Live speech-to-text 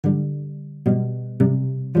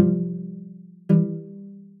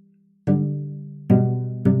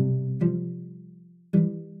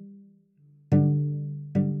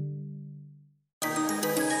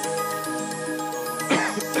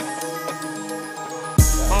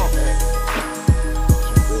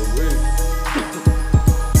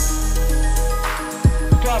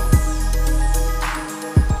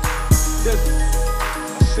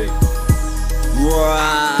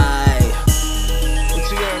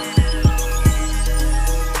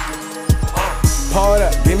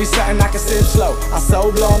give me something I can sip slow. I so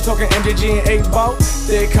blow, I'm talking MJG and 8 boat.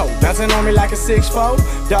 Thick coat, bouncing on me like a 6'4".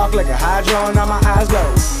 Dark liquor, hydro, now my eyes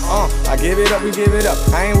closed. I give it up, we give it up.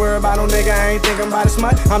 I ain't worried about no nigga, I ain't thinking about a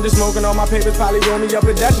smut. I'm just smoking on my papers, probably roll me up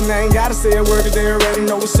a Dutch, and I ain't gotta say a word, cause they already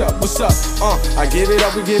know what's up, what's up. I give it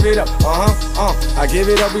up, we give it up. I give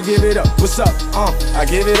it up, we give it up. What's up? I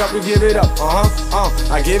give it up, we give it up.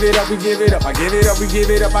 I give it up, we give it up. I give it up, we give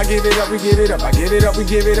it up. I give it up, we give it up. I give it up, we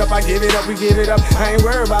give it up. I give it up, we give it up. I ain't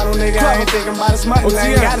worried about no nigga, I ain't thinking about a smut, and I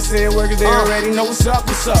ain't gotta say a word, cause they already know what's up,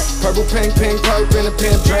 what's up. Purple, pink, perp, and a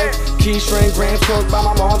pimp drink. Key string, grams cooked by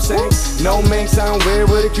my mom's sink. No mink, sound weird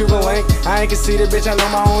with a Cuban link. I ain't can see the bitch, I know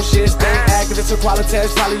my own shit stink. Activist or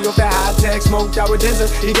qualitas, probably off that high tech. Smoked out with Dizzer,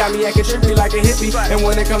 he got me acting trippy like a hippie. And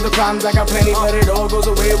when it comes to problems, I got plenty, but it all goes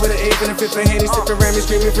away with an 8th and a 5th of Henny. Sipping Remy,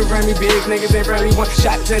 screaming for Remy. Big niggas ain't friendly, one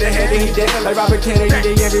shot to the head and he dead. Like Robert Kennedy,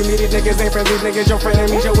 they envy me. These niggas ain't friendly, niggas your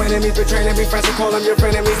frenemies, your enemies, betraying me. Friends to call them your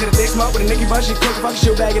frenemies. Hit a dick smoke with a Nicky Bus, she cook, fuck,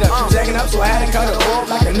 she'll bag it up. She was acting up, so I had to cut it off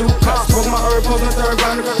like a new cut. Smoke my herb, posing the third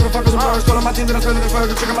round, the girl, the fuckers and birds. Calling my team that I'm spending the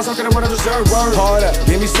further, tricking myself, getting what I deserve. Word. Hold up,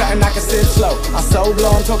 give me something I can sip slow. I so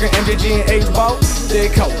blow, I'm talking MJG and 8 boat.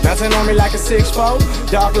 Thick coat, bouncing on me like a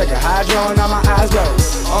 6'4". Dark liquor, hydro, now my eyes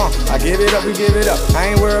closed. I give it up, we give it up.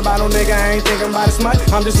 I ain't worried about no nigga, I ain't thinking about a smut.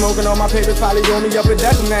 I'm just smoking on my papers, probably roll me up a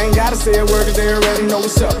Dutch, and I ain't gotta say a word, cause they already know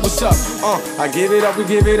what's up, what's up. I give it up, we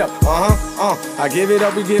give it up. I give it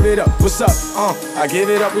up, we give it up. What's up? I give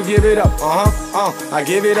it up, we give it up. I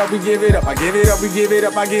give it up, we give it up. I give it up, we give it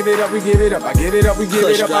up. I give it up, we give it up. I give it up, we give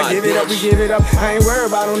it up. I give it up, we give it up. I ain't worried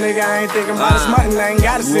about no nigga, I ain't thinking about a smut, and I ain't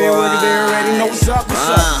gotta say a word, cause they already know what's up, what's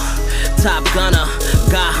up. Top gunner,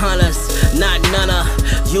 got hunters, not none.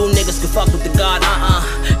 You niggas can fuck with the god,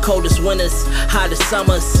 Coldest winters, hottest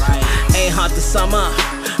summers. Ain't hot the summer.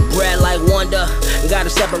 Bread like wonder. Gotta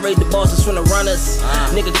separate the bosses from the runners.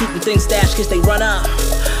 Nigga keep them things stashed cause they run up.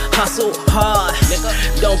 Hustle hard,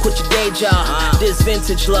 don't quit your day job. This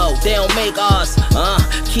vintage low, they don't make ours.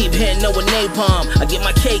 Keep hitting up with napalm. I get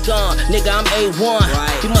my cake on, nigga, I'm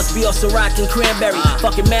A1. You must be off Ciroc and Cranberry.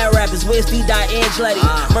 Fucking mad rappers, where's D. Angeletti?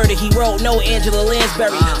 Murder he wrote, no Angela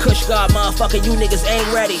Lansbury. Kush God, motherfucker, you niggas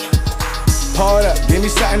ain't ready. Hold up, give me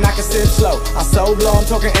something I can sip slow. I so blow, I'm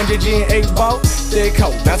talking MJG and 8 boat. Thick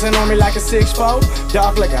coat, bouncing on me like a 6'4".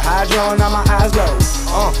 Dark liquor, hydro, now my eyes closed.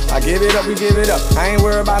 I give it up, we give it up. I ain't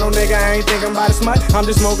worried about no nigga, I ain't thinking about a smut. I'm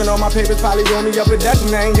just smoking on my papers, probably roll me up a Dutch,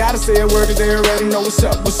 and I ain't gotta say a word, cause they already know what's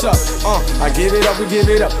up, what's up. I give it up, we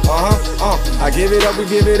give it up. I give it up, we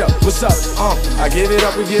give it up. What's up? I give it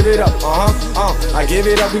up, we give it up. I give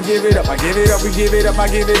it up, we give it up. I give it up, we give it up.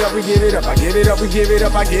 I give it up, we give it up. I give it up, we give it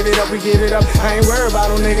up. I give it up, we give it up. I ain't worried about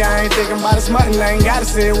no nigga, I ain't thinking about a smut, and I ain't gotta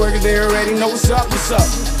say a word, cause they already know what's up, what's up.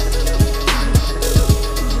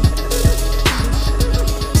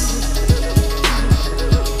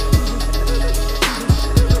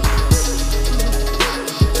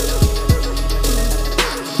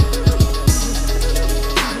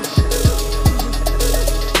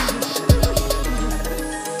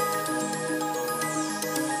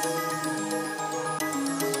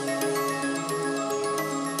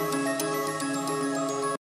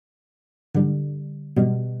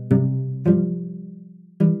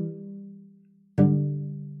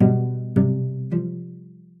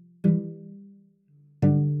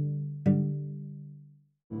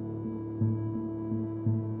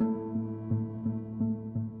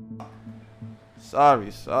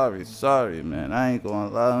 Sorry, man. I ain't gonna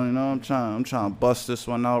lie, you know, I'm trying to bust this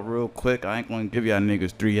one out real quick. I ain't gonna give y'all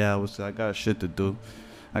niggas 3 hours. I got shit to do.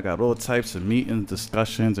 I got all types of meetings,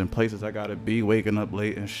 discussions, and places I gotta be, waking up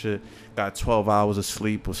late and shit. Got 12 hours of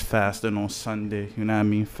sleep, was fasting on Sunday, you know what I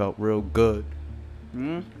mean? Felt real good.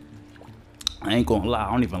 I ain't gonna lie,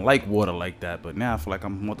 I don't even like water like that, but now I feel like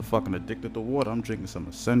I'm motherfucking addicted to water. I'm drinking some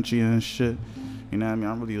Essentia and shit. You know what I mean?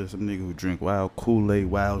 I'm really some nigga who drink wild Kool-Aid,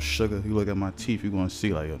 wild sugar. You look at my teeth, you gonna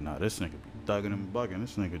see like, yo, nah, this nigga be thugging and bugging.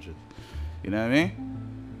 This nigga just, you know what I mean?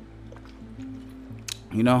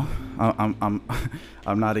 You know,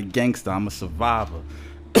 I'm not a gangster. I'm a survivor.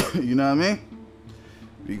 You know what I mean?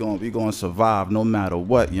 We gonna survive no matter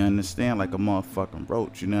what. You understand? Like a motherfucking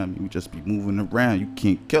roach. You know what I mean? We just be moving around. You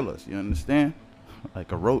can't kill us. You understand?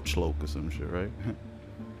 Like a roach loke or some shit, right?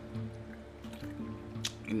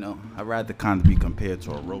 You know, I'd rather kind of be compared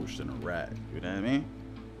to a roach than a rat. You know what I mean?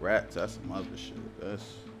 Rats, that's some other shit.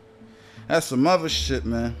 That's some other shit,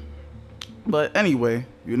 man. But anyway,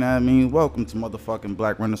 you know what I mean? Welcome to motherfucking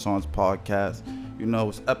Black Renaissance Podcast. You know,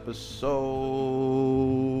 it's episode...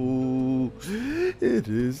 It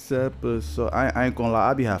is episode... I ain't gonna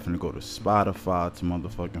lie, I be having to go to Spotify to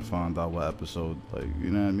motherfucking find out what episode, like,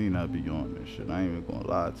 you know what I mean? I be on this shit. I ain't even gonna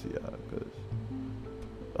lie to y'all, cause...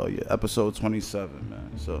 Oh yeah, episode 27,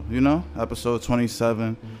 man. So episode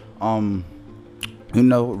 27.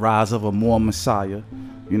 Rise of a Moor Messiah.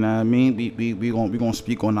 You know what I mean? We gonna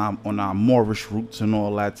speak on our Moorish roots and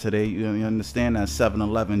all that today. You understand that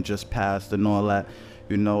 7/11 just passed and all that.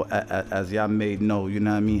 As y'all may know, you know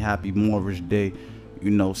what I mean? Happy Moorish Day.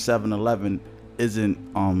 7/11 isn't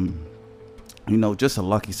just a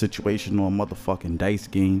lucky situation or a motherfucking dice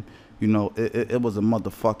game. It was a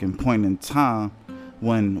motherfucking point in time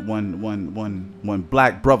when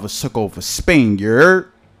black brothers took over Spain. You heard?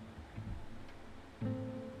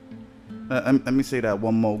 Let me say that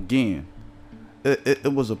one more again.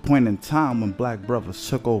 It was a point in time when black brothers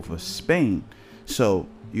took over Spain. So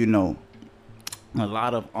a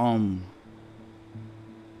lot of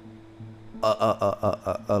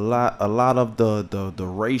a lot of the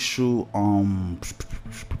racial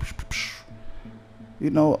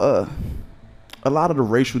a lot of the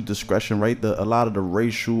racial discretion, right? A lot of the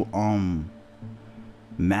racial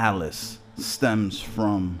malice stems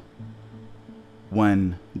from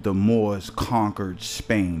when the Moors conquered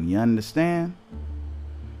Spain. You understand?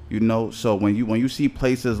 So when you see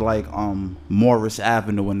places like Morris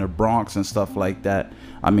Avenue in the Bronx and stuff like that,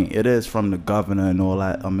 I mean, it is from the governor and all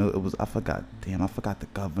that. It was I forgot the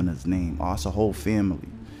governor's name. Oh, it's a whole family.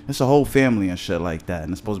 It's a whole family and shit like that,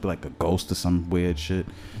 and it's supposed to be like a ghost or some weird shit.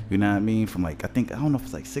 You know what I mean? From like I don't know if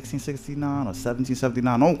it's like 1669 or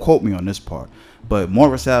 1779. Don't quote me on this part, but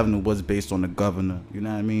Morris Avenue was based on the governor. You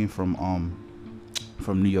know what I mean? From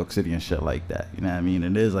New York City and shit like that. You know what I mean?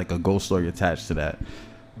 And there's like a ghost story attached to that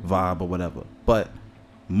vibe or whatever. But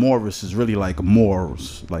Morris is really like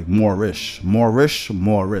Moors, like Moorish,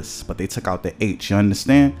 Morris, but they took out the H. You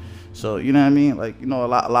understand? So you know what I mean? Like a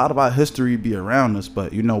lot of our history be around us,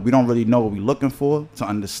 but we don't really know what we're looking for to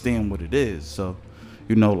understand what it is. So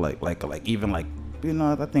like even like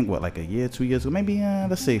I think like a year, 2 years ago, maybe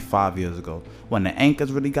let's say 5 years ago, when the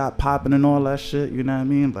anchors really got popping and all that shit. You know what I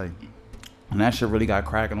mean? Like. And that shit really got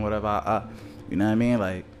cracking or whatever. You know what I mean?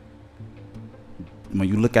 Like, when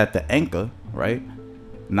you look at the anchor, right?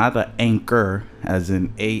 Not the anchor, as in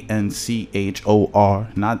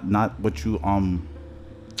ANCHOR. Not what you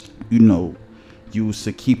use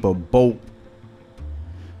to keep a boat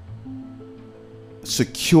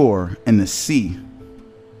secure in the sea.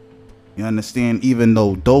 You understand? Even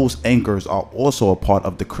though those anchors are also a part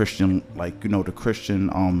of the Christian, the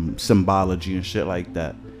Christian symbology and shit like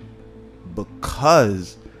that.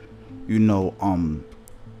 Because the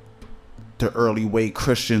early way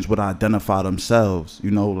Christians would identify themselves,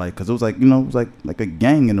 because it was like a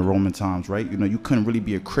gang in the Roman times, right? You couldn't really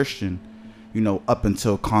be a Christian, up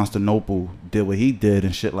until Constantinople did what he did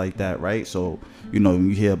and shit like that, right? So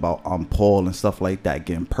you hear about Paul and stuff like that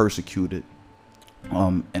getting persecuted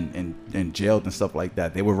and jailed and stuff like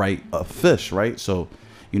that. They would write a fish, right? So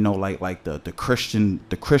like the Christian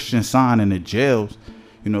sign in the jails.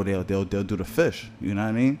 They'll do the fish. You know what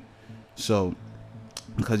I mean? So,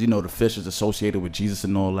 because the fish is associated with Jesus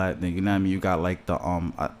and all that. Then you know what I mean. You got like the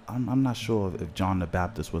I'm not sure if John the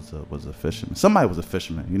Baptist was a fisherman. Somebody was a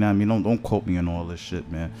fisherman. You know what I mean? Don't quote me on all this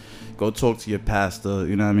shit, man. Go talk to your pastor.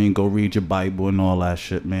 You know what I mean? Go read your Bible and all that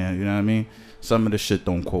shit, man. You know what I mean? Some of the shit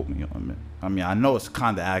don't quote me on, man. I mean, I know it's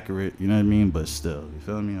kind of accurate. You know what I mean? But still, you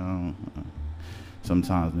feel me?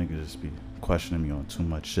 Sometimes niggas just be questioning me on too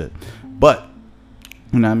much shit, but.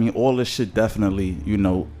 You know what I mean? All this shit definitely,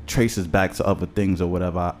 traces back to other things or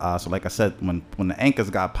whatever. So like I said, when the anchors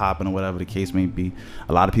got popping or whatever the case may be,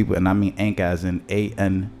 a lot of people, and I mean anchor as in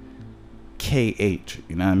ANKH,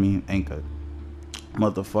 you know what I mean? Anchor.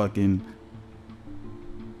 Motherfucking,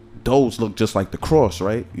 those look just like the cross,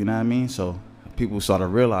 right? You know what I mean? So people started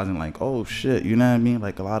realizing like, oh shit, you know what I mean?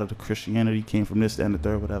 Like a lot of the Christianity came from this and the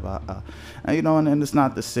third, whatever. And and it's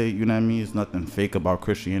not to say, you know what I mean, it's nothing fake about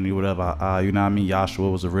Christianity, whatever. You know what I mean?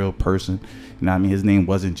 Yahshua was a real person. You know what I mean? His name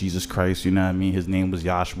wasn't Jesus Christ, you know what I mean? His name was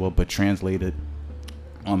Yahshua, but translated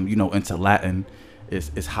into Latin is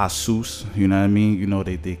Jesus, you know what I mean?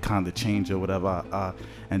 They kind of change it, whatever.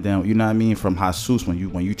 And then, you know what I mean, from Jesus,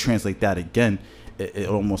 when you translate that again, it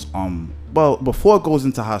almost well, before it goes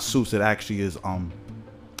into Jesus, it actually is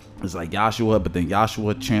it's like Yahshua, but then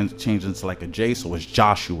Yahshua changed into like a J, so it's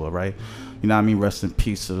Joshua, right? You know what I mean? Rest in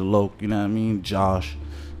peace to the Loke, you know what I mean? Josh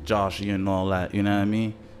and all that, you know what I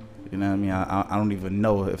mean? You know what I mean? I don't even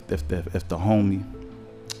know if the homie,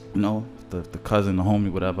 the cousin, the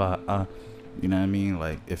homie, whatever, you know what I mean?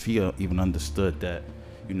 Like if he even understood that,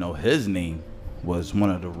 his name was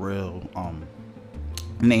one of the real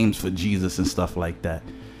names for Jesus and stuff like that.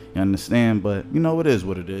 You understand? But it is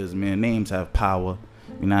what it is, man. Names have power.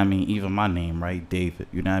 You know what I mean? Even my name, right? David.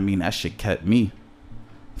 You know what I mean? That shit kept me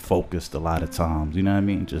focused a lot of times. You know what I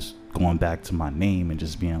mean? Just going back to my name and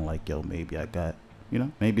just being like, yo, maybe I got, you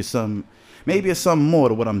know, maybe it's something more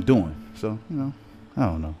to what I'm doing. So, you know, I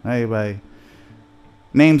don't know. Everybody,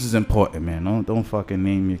 names is important, man. Don't fucking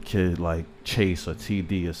name your kid like Chase or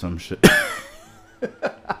TD or some shit.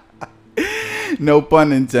 No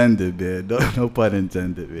pun intended, man. No pun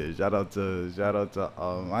intended, man. Shout out to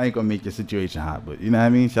I ain't gonna make your situation hot, but you know what I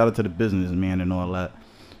mean? Shout out to the businessman and all that.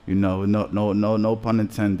 You know, no pun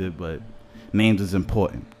intended, but names is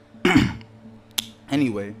important.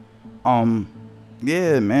 Anyway,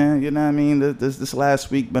 yeah, man, you know what I mean? This last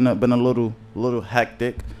week been a little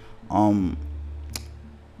hectic. You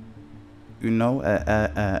know,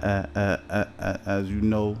 as you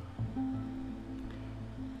know,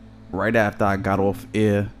 right after I got off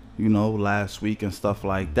air, you know, last week and stuff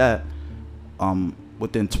like that,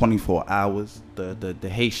 within 24 hours, the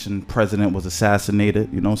Haitian president was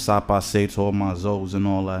assassinated. You know, Sapase to all my Zoes and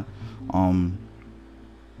all that.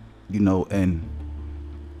 You know, and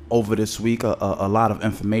over this week, a lot of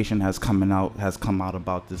information has come out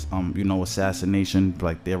about this, you know, assassination.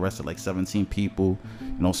 Like they arrested like 17 people,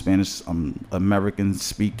 you know, Spanish, American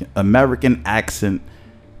accent,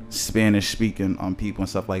 Spanish speaking people and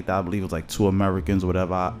stuff like that. I believe it was like 2 Americans or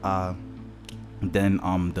whatever. Then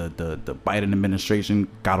the Biden administration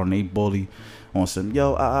got on a bully on some,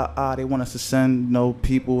 yo, they want us to send, you know,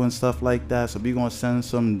 people and stuff like that. So we gonna send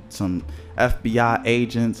some FBI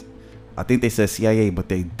agents. I think they said CIA, but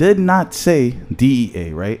they did not say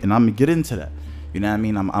DEA, right? And I'm gonna get into that. You know what I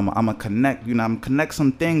mean? I'm gonna connect, you know, I'm connect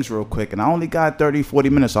some things real quick. And I only got 30, 40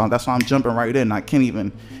 minutes, so that's why I'm jumping right in. I can't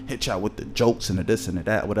even hit y'all with the jokes and the this and the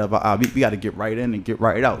that, whatever. We got to get right in and get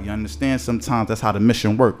right out. You understand? Sometimes that's how the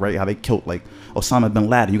mission work, right? How they killed like Osama bin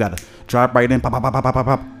Laden. You got to drop right in, pop, pop, pop, pop, pop,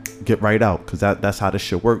 pop, get right out. Because that's how this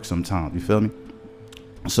shit works sometimes. You feel me?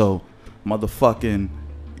 So, oh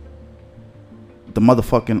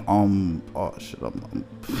shit,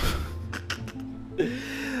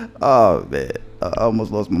 oh man, I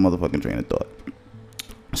almost lost my motherfucking train of thought.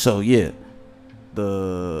 So yeah,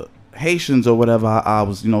 the Haitians or whatever, I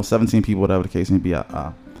was, you know, 17 people, whatever the case may be,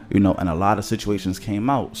 you know, and a lot of situations came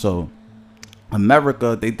out. So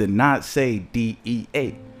America, they did not say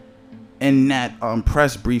DEA in that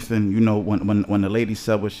press briefing. You know, when the lady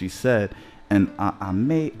said what she said, and I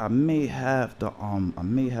may have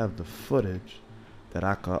the footage that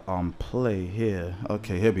I could play here.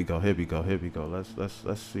 Okay, here we go.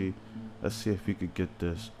 Let's see if we could get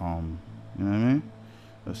this. You know what I mean?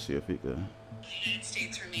 Let's see if we could. The United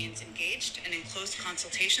States remains engaged and in close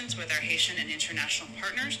consultations with our Haitian and international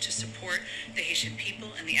partners to support the Haitian people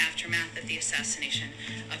in the aftermath of the assassination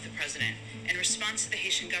of the president. In response to the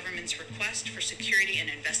Haitian government's request for security and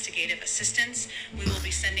investigative assistance, we will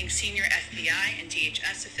be sending senior FBI and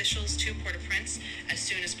DHS officials to Port-au-Prince as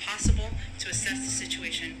soon as possible to assess the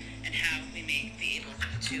situation and how we may be able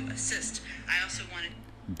to assist. I also wanted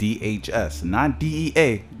DHS, not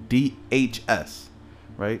DEA, DHS.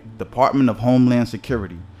 Right? Department of Homeland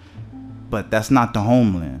Security. But that's not the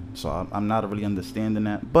homeland. So I'm not really understanding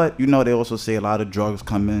that. But, you know, they also say a lot of drugs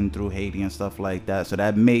come in through Haiti and stuff like that. So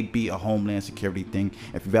that may be a Homeland Security thing.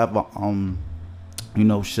 If you ever, you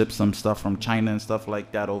know, ship some stuff from China and stuff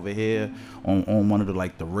like that over here on one of the,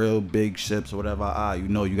 like, the real big ships or whatever, you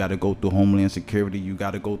know, you got to go through Homeland Security. You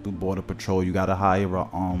got to go through Border Patrol. You got to hire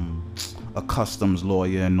a customs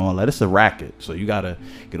lawyer and all that. It's a racket. So you got to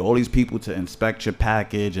get all these people to inspect your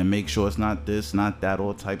package and make sure it's not this, not that,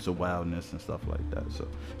 all types of wildness and stuff like that. So,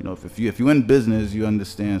 you know, if you're in business, you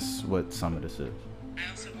understand what some of this is. I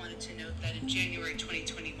also wanted to note that in January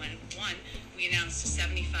 2021, we announced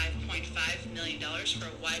 $75.5 million for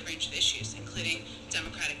a wide range of issues, including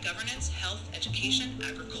democratic governance, health, education,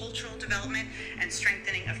 agricultural development, and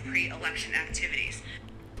strengthening of pre-election activities.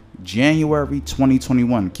 January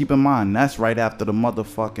 2021. Keep in mind, that's right after the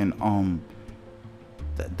motherfucking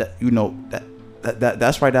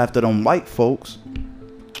that's right after them white folks.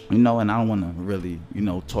 You know, and I don't want to really, you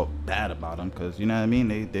know, talk bad about them because, you know what I mean,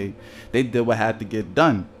 they did what had to get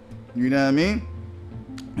done. You know what I mean?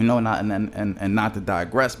 You know, and not to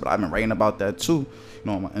digress, but I've been writing about that too. You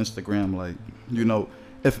know, on my Instagram, like, you know,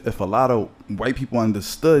 if a lot of white people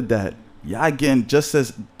understood that y'all getting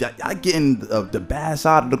the bad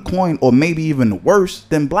side of the coin, or maybe even worse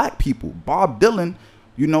than black people. Bob Dylan,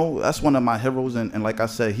 you know, that's one of my heroes, and like I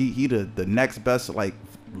said, he the next best like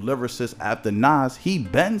lyricist after Nas. He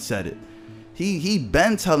been said it. He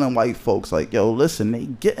been telling white folks like, yo, listen, they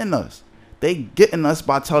getting us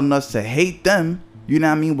by telling us to hate them. You know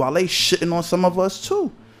what I mean? While they shitting on some of us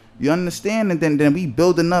too. You understand? And then we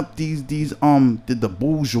building up the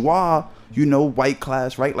bourgeois, you know, white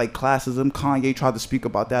class, right? Like classism. Kanye tried to speak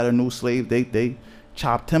about that. A new slave. They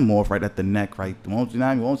chopped him off right at the neck, right? Won't, you know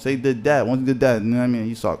what I mean? Won't say did that. Won't did that. You know what I mean?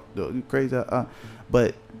 You saw you crazy.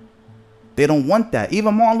 But they don't want that.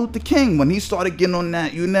 Even Martin Luther King, when he started getting on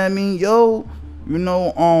that, you know what I mean? Yo, you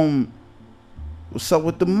know, what's up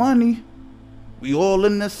with the money? We all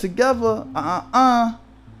in this together.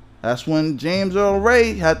 That's when James Earl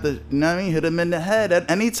Ray had to, you know what I mean, hit him in the head.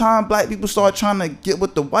 At anytime black people start trying to get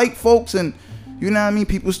with the white folks and, you know what I mean,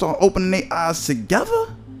 people start opening their eyes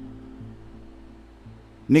together,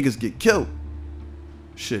 niggas get killed.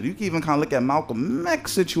 Shit, you can even kind of look at Malcolm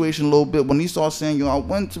X's situation a little bit when he started saying, yo, I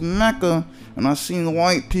went to Mecca and I seen the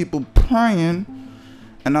white people praying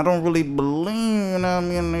and I don't really believe, you know what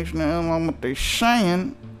I mean, what they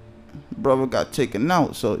saying. Brother got taken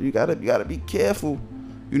out. So you gotta be careful,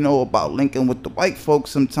 you know, about linking with the white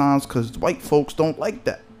folks sometimes, because the white folks don't like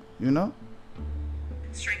that, you know?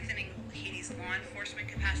 Strengthening Haiti's law enforcement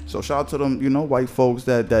capacity. So shout out to them, you know, white folks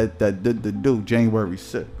that did the do January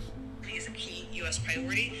 6th. Is a key U.S.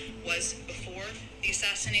 priority, was before the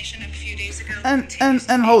assassination a few days ago.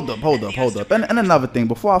 And hold up. And another thing,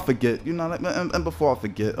 before I forget, you know, and before I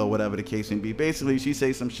forget, or whatever the case may be, basically she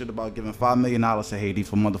say some shit about giving $5 million to Haiti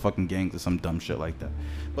for motherfucking gangs or some dumb shit like that.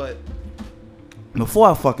 But before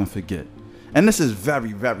I fucking forget, and this is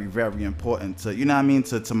very, very, very important to, you know what I mean,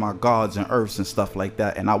 to my gods and earths and stuff like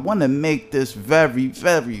that. And I want to make this very,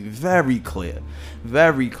 very, very clear.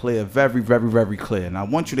 Very clear, very, very, very clear. And I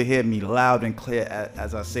want you to hear me loud and clear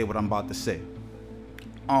as I say what I'm about to say.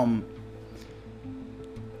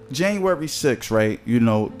 January 6th, right? You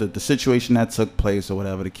know, the situation that took place or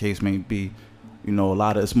whatever the case may be, you know, a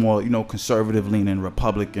lot of it's more, you know, conservative leaning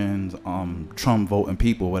Republicans, Trump voting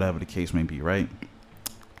people, whatever the case may be, right?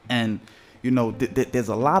 And, you know, there's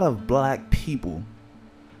a lot of black people.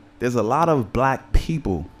 There's a lot of black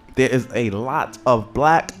people. There is a lot of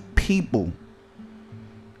black people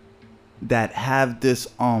that have this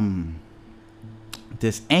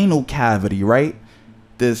anal cavity, right?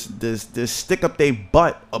 This stick up their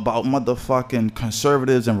butt about motherfucking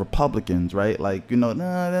conservatives and Republicans, right? Like, you know,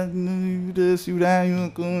 nah, you this, you that, you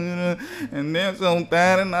know, and there's so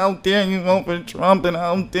bad, and out there you vote for Trump, and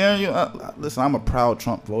out there you. Listen, I'm a proud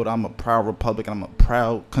Trump voter. I'm a proud Republican. I'm a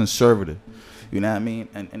proud conservative. You know what I mean?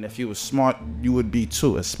 And if you were smart, you would be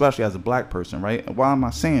too, especially as a black person, right? Why am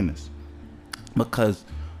I saying this? Because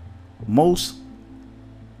most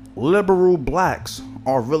liberal blacks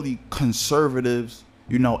are really conservatives,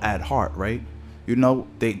 you know, at heart, right? You know,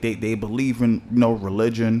 they believe in, you know,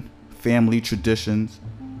 religion, family traditions,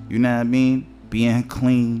 you know what I mean? Being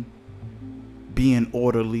clean, being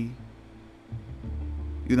orderly.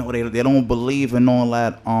 You know, they don't believe in all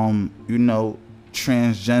that, you know,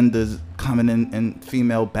 transgenders coming in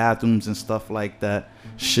female bathrooms and stuff like that.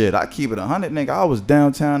 Shit, I keep it 100, nigga. I was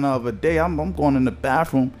downtown the other day. I'm going in the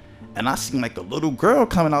bathroom, and I seen like a little girl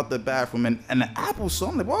coming out the bathroom and the apple. So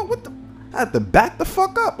I'm like, whoa, what the? I had to back the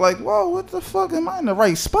fuck up. Like, whoa, what the fuck? Am I in the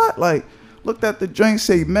right spot? Like, looked at the drink,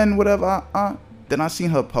 say men, whatever. Then I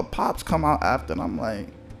seen her pops come out after, and I'm like,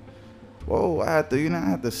 whoa, I had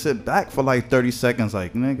to sit back for like 30 seconds.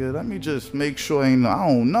 Like, nigga, let me just make sure I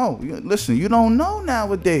don't know. Listen, you don't know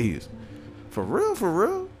nowadays. For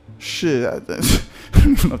real. Shit, I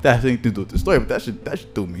don't know if that has anything to do with the story, but that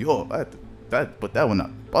shit threw me off. I had to put that one out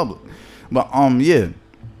in public. But yeah.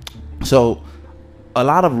 So a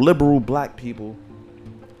lot of liberal black people,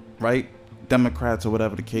 right, Democrats or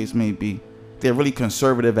whatever the case may be, they're really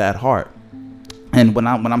conservative at heart. And when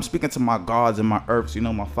I'm speaking to my gods and my earths, you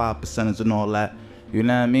know, my 5%ers and all that, you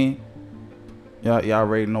know what I mean? Y'all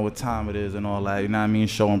already know what time it is and all that, you know what I mean?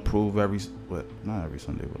 Show and prove not every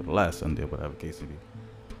Sunday, but the last Sunday, whatever case it be.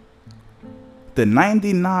 The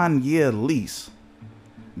 99-year lease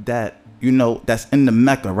that, you know, that's in the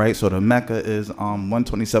Mecca, right? So the Mecca is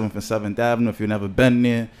 127th and 7th Avenue. If you've never been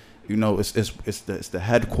there, you know, it's the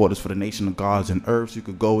headquarters for the nation of gods and earths. You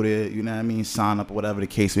could go there, you know what I mean, sign up or whatever the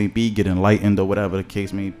case may be, get enlightened or whatever the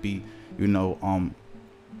case may be, you know,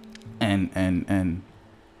 and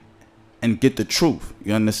get the truth.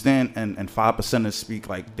 You understand? And 5%ers speak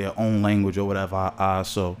like their own language or whatever.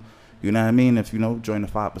 So, you know what I mean? If, you know, join the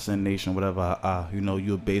 5% nation, whatever, you know,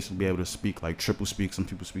 you'll basically be able to speak like triple speak. Some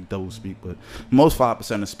people speak double speak, but most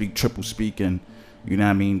 5%ers speak triple speak, and, you know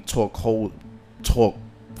what I mean, talk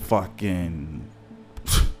fucking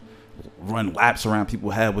run laps around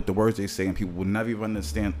people's head with the words they say, and people will never even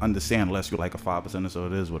understand unless you're like a 5%er, so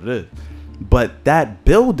it is what it is. But that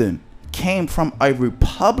building came from a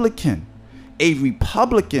Republican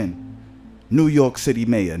New York City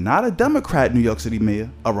mayor, not a Democrat New York City mayor,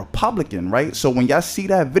 a Republican, right? So when y'all see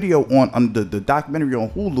that video on the documentary on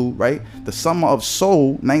Hulu, right, the Summer of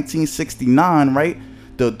Soul, 1969, right,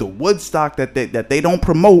 the Woodstock that they don't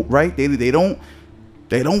promote, right? They don't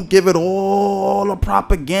give it all the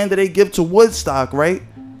propaganda they give to Woodstock, right?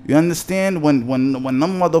 You understand? When them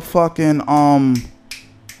motherfucking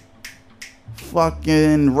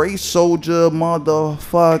fucking race soldier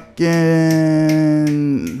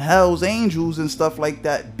motherfucking Hell's Angels and stuff like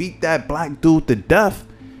that beat that black dude to death,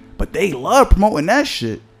 but they love promoting that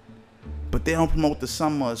shit. But they don't promote the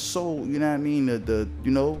Summer of Soul, you know what I mean? The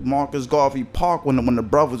you know, Marcus Garvey Park when the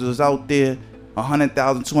brothers was out there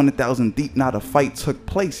 100,000, 200,000 deep. Now the fight took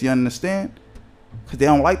place, you understand? Because they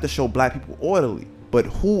don't like to show black people orderly. But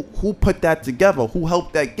who put that together? Who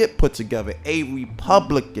helped that get put together? A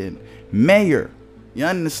Republican mayor. You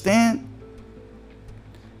understand?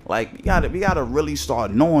 Like, we gotta really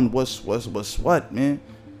start knowing what's what, man.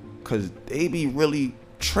 Cause they be really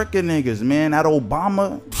tricking niggas, man. That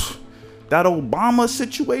Obama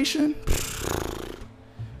situation.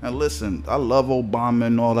 And listen, I love Obama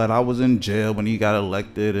and all that. I was in jail when he got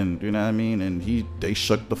elected, and you know what I mean. And they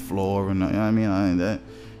shook the floor, and you know what I mean.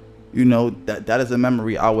 That is a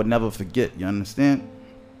memory I would never forget. You understand?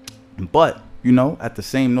 But you know, at the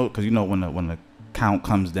same note, because you know when the count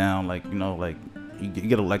comes down, like you know, like you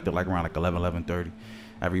get elected like around like 11:30,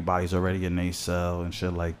 everybody's already in their cell and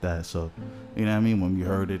shit like that. So you know what I mean. When we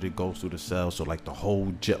heard it goes through the cell. So like the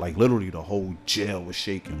whole jail, like literally the whole jail was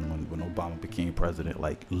shaking when Obama became president.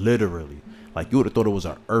 Like literally, like you would have thought it was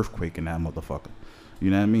an earthquake in that motherfucker.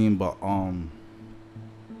 You know what I mean? But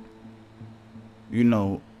you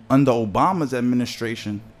know, under Obama's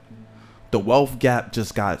administration, the wealth gap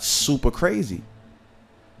just got super crazy.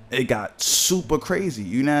 It got super crazy.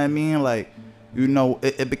 You know what I mean? Like, you know,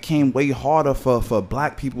 it became way harder for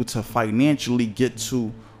black people to financially get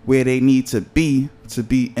to where they need to be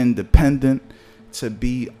independent, to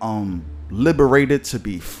be liberated, to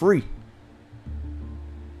be free.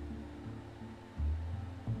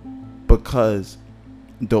 Because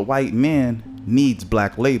the white man needs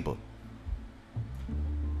black labor.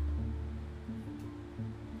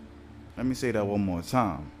 Let me say that one more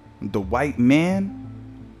time. The white man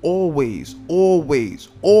always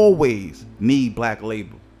need black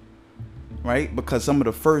labor, right? Because some of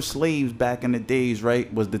the first slaves back in the days,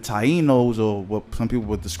 right, was the Tainos, or what some people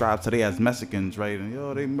would describe today as Mexicans, right? And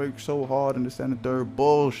yo, they work so hard and this and the third.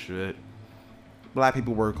 Bullshit. Black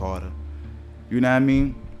people work harder. You know what I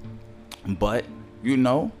mean? But, you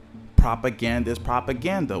know, propaganda is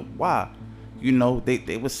propaganda. Why? You know,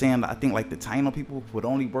 they were saying, I think like the Taino people would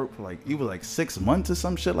only work for like either like 6 months or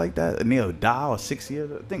some shit like that, and they'll die, or 6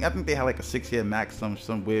 years. I think they had like a 6-year max,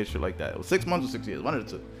 some weird shit like that. It was 6 months or 6 years, one of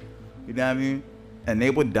the two. You know what I mean? And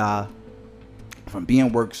they would die from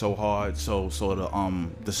being worked so hard. So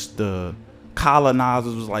the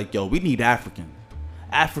colonizers was like, yo, we need Africans.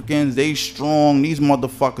 Africans, they strong. These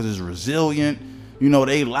motherfuckers is resilient. You know,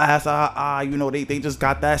 they last. You know, they just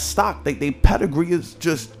got that stock. They pedigree is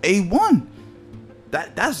just A1.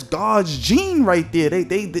 That's God's gene right there.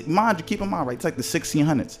 They mind you, keep in mind, right? It's like the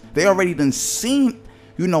 1600s. They already done seen,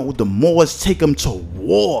 you know, the Moors take them to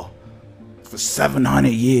war for 700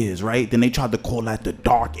 years, right? Then they tried to call that the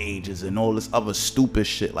Dark Ages and all this other stupid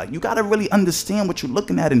shit. Like, you gotta really understand what you're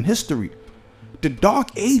looking at in history. The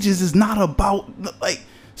Dark Ages is not about, like,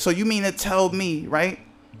 so you mean to tell me, right?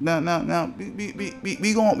 Now,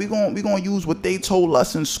 we gonna use what they told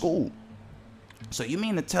us in school. So you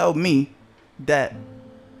mean to tell me that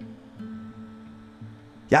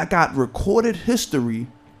y'all got recorded history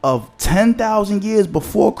of 10,000 years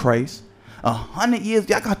before Christ, 100 years,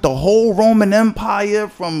 y'all got the whole Roman Empire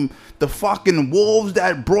from the fucking wolves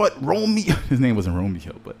that brought Romeo, his name wasn't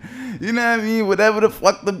Romeo, but you know what I mean, whatever the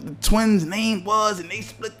fuck the twins' name was, and they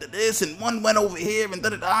split to this, and one went over here, and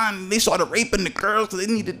and they started raping the girls because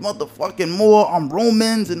they needed motherfucking more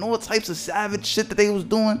Romans and all types of savage shit that they was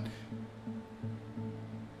doing.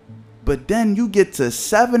 But then you get to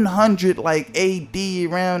 700 like AD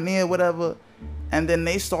around there, whatever, and then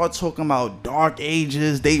they start talking about Dark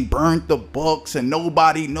Ages. They burnt the books and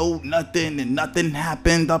nobody know nothing, and nothing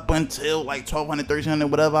happened up until like 1200, 1300,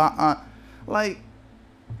 whatever. Like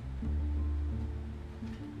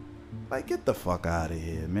get the fuck out of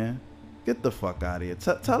here, man. Get the fuck out of here.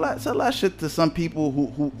 Tell that shit to some people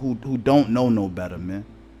who don't know no better, man.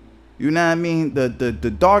 You know what I mean?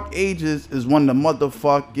 The Dark Ages is when the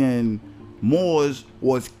motherfucking Moors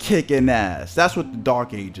was kicking ass. That's what the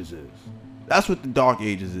Dark Ages is. That's what the Dark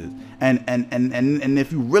Ages is. And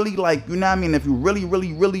if you really, like, you know what I mean? If you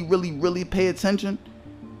really pay attention,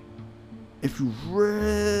 if you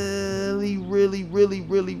really, really, really,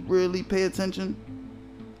 really, really pay attention,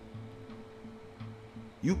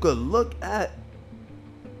 you could look at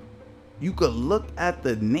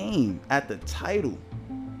the name, at the title.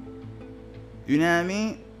 You know what I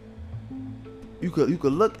mean? You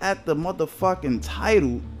could look at the motherfucking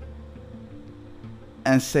title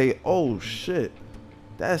and say, oh shit,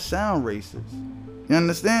 that sound racist. You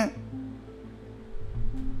understand?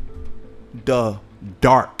 The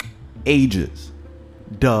Dark Ages.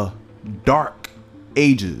 The Dark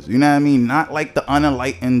Ages. You know what I mean? Not like the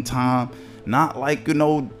unenlightened time. Not like, you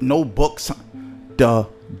know, no books. The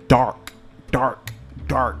dark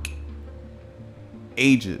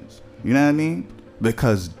ages. You know what I mean?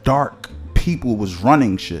 Because dark people was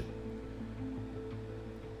running shit.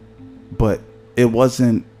 But it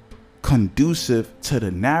wasn't conducive to the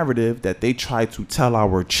narrative that they tried to tell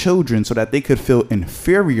our children so that they could feel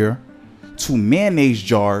inferior to mayonnaise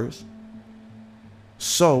jars.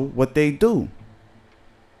 So what they do,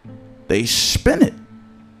 they spin it.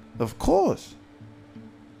 Of course.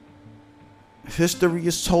 History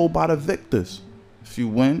is told by the victors. If you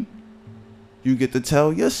win, you get to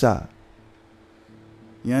tell your side.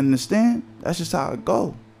 You understand? That's just how it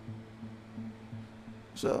go.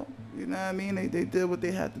 So, you know what I mean? They did what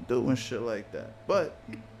they had to do and shit like that. But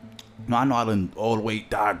I know I done all the way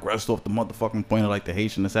digressed off the motherfucking point of like the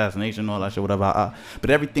Haitian assassination and all that shit, whatever. But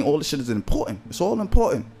everything, all this shit is important. It's all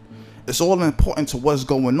important. It's all important to what's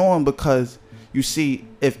going on, because you see,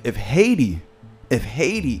 if Haiti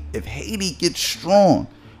gets strong,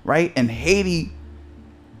 right, and Haiti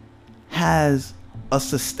has a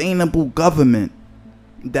sustainable government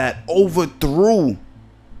that overthrew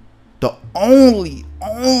the only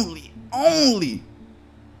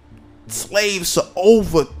slaves to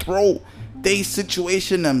overthrow their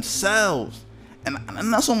situation themselves, and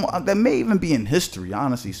that's that may even be in history,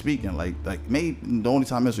 honestly speaking, like maybe the only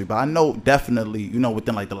time in history, but I know definitely, you know,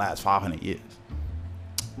 within like the last 500 years.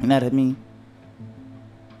 You know what I mean?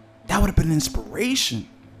 That would have been inspiration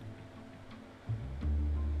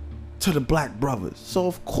to the black brothers. So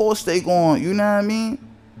of course they going, you know what I mean?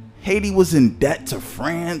 Haiti was in debt to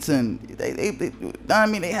France, and they I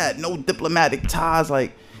mean, they had no diplomatic ties.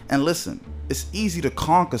 Like, and listen, it's easy to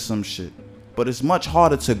conquer some shit, but it's much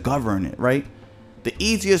harder to govern it, right? The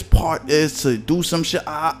easiest part is to do some shit,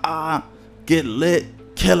 get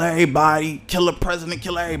lit, kill everybody, kill the president,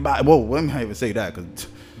 kill everybody. Whoa, let me not even say that, because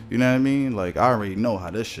you know what I mean? Like, I already know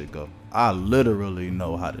how this shit go. I literally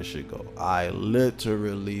know how this shit go. I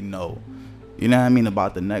literally know. You know what I mean?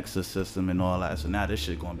 About the Nexus system and all that. So now this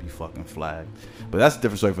shit gonna be fucking flagged. But that's a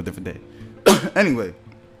different story for a different day. Anyway.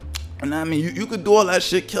 And I mean, you could do all that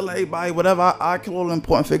shit, kill everybody, whatever. I kill all the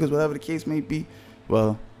important figures, whatever the case may be.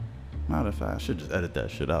 Well, matter of fact, I should just edit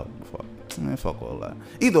that shit out. Fuck all that.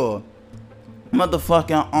 Either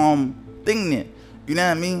motherfucking thing there. You know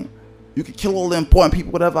what I mean? You could kill all the important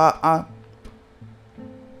people, whatever.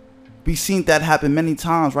 We seen that happen many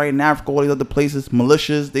times, right? In Africa, all these other places,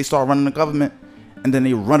 militias, they start running the government, and then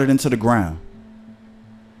they run it into the ground.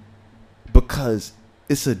 Because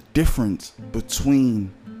it's a difference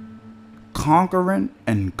between conquering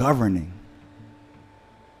and governing.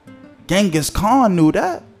 Genghis Khan knew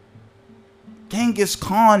that. Genghis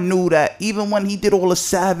Khan knew that even when he did all the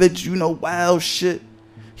savage, you know, wild shit,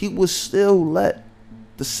 he would still let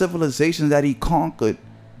the civilizations that he conquered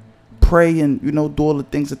pray and, you know, do all the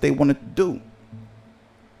things that they wanted to do.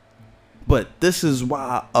 But this is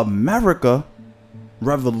why America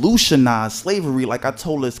revolutionized slavery, like I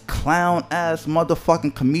told this clown ass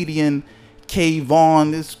motherfucking comedian K.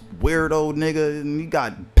 Vaughn, this weirdo nigga, and he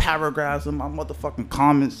got paragraphs in my motherfucking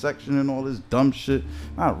comment section and all this dumb shit.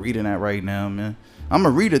 I'm not reading that right now, man. I'm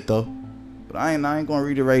gonna read it though, but I ain't gonna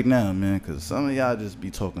read it right now, man, because some of y'all just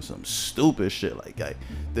be talking some stupid shit like that.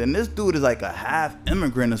 Then this dude is like a half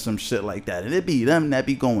immigrant or some shit like that, and it be them that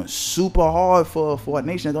be going super hard for a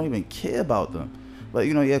nation that don't even care about them. But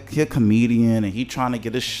you know, you're a comedian and he trying to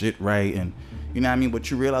get his shit right, and you know what I mean? But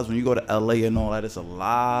you realize when you go to LA and all that, it's a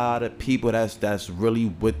lot of people that's really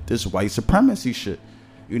with this white supremacy shit.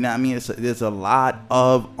 You know what I mean? There's a lot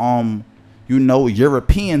of you know,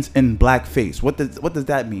 Europeans in blackface. What does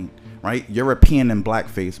that mean? Right? European in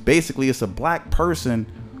blackface. Basically, it's a black person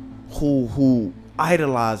who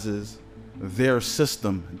idolizes their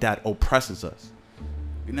system that oppresses us.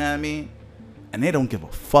 You know what I mean? And they don't give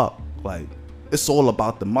a fuck. Like, it's all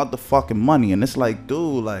about the motherfucking money. And it's like,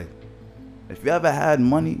 dude, like, if you ever had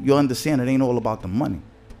money, you understand it ain't all about the money.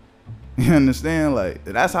 You understand? Like,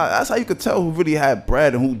 that's how you could tell who really had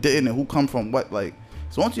bread and who didn't and who come from what. Like,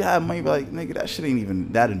 so once you have money, you're like, nigga, that shit ain't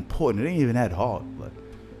even that important. It ain't even that hard. Like,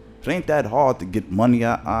 It ain't that hard to get money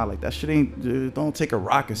out. Like, that shit it don't take a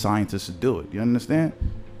rocket scientist to do it. You understand?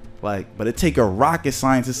 Like, but it take a rocket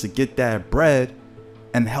scientist to get that bread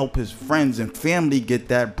and help his friends and family get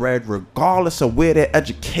that bread, regardless of where their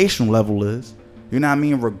education level is. You know what I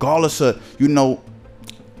mean? Regardless of, you know,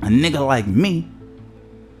 a nigga like me,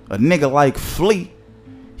 a nigga like Flea,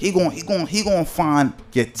 he gonna find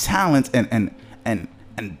your talents and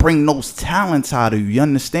bring those talents out of you. You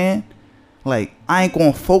understand? Like, I ain't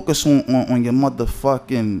gonna focus on your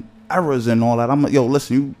motherfucking errors and all that. Yo,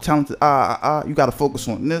 listen, you talented, you gotta focus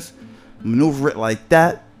on this, maneuver it like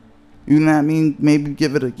that. You know what I mean? Maybe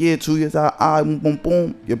give it a year, 2 years, boom, boom,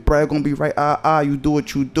 boom. Your bread gonna be right, you do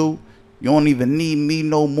what you do. You don't even need me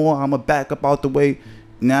no more. I'ma back up out the way.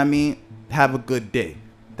 You know what I mean? Have a good day.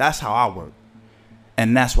 That's how I work.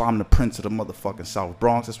 And that's why I'm the prince of the motherfucking South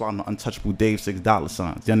Bronx. That's why I'm the untouchable Dave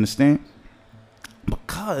 $6. You understand?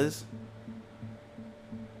 Because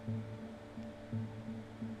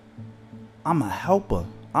I'm a helper.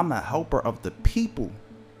 I'm a helper of the people.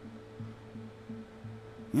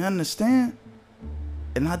 You understand?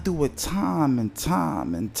 And I do it time and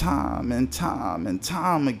time and time and time and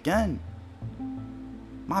time again.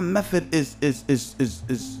 My method is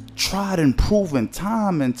tried and proven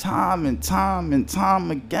time and time and time and time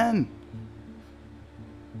again.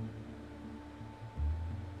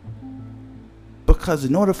 Because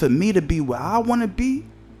in order for me to be where I want to be,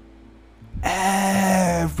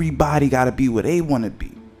 everybody got to be where they want to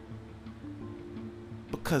be.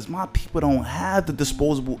 Because my people don't have the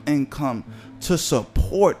disposable income to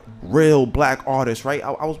support real black artists, right?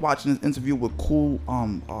 I was watching this interview with Cool,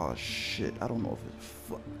 oh shit, I don't know if it's,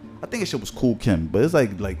 I think it shit was Cool Kim, but it's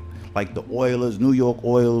like the Oilers, New York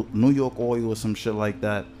Oil or some shit like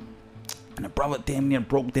that. And the brother damn near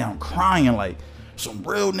broke down crying, like some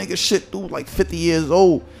real nigga shit, dude, like 50 years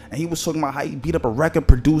old. And he was talking about how he beat up a record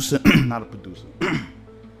producer, not a producer,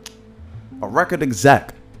 a record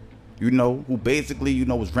exec, you know, who basically, you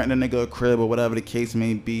know, was renting a nigga a crib or whatever the case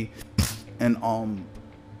may be. And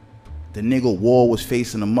the nigga wall was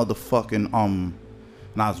facing a motherfucking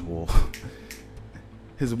not his wall.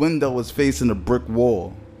 His window was facing a brick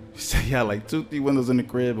wall. So he had like 2-3 windows in the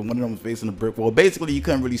crib, and one of them was facing a brick wall. Basically, you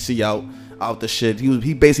couldn't really see out the shit.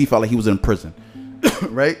 He basically felt like he was in prison,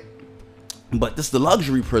 right? But this is the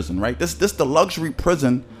luxury prison, right? This the luxury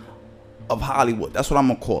prison of Hollywood. That's what I'm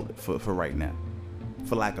gonna call it for right now,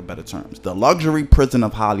 for lack of better terms. The luxury prison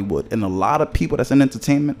of Hollywood. And a lot of people that's in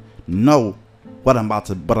entertainment know what I'm about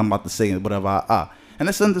to say and whatever and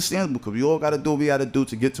it's understandable, because we all gotta do what we gotta do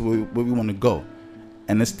to get to where we want to go.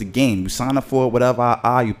 And it's the game. You sign up for it, whatever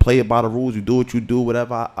you play it by the rules, you do what you do,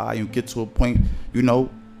 whatever you get to a point, you know,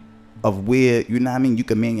 of where, you know what I mean, you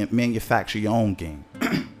can manufacture your own game.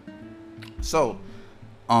 So,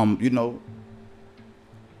 you know,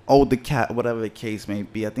 older cat, whatever the case may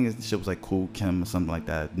be, I think this shit was like Cool Kim or something like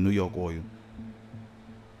that, New York Oil,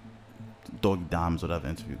 Doggy Dimes, whatever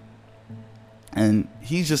interview. And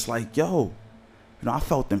he's just like, yo, you know, I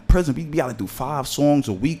felt in prison. We gotta do 5 songs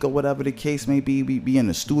a week or whatever the case may be. We be in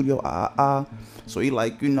the studio, So he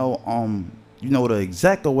like, you know, the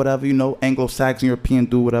exec or whatever, you know, Anglo-Saxon, European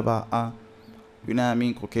dude, whatever, you know what I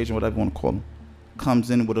mean, Caucasian, whatever you want to call him,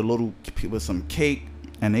 comes in with some cake,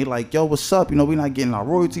 and they like, yo, what's up? You know, we not getting our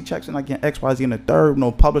royalty checks, we're not getting X, Y, Z in the third,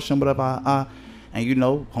 no publishing, whatever, and you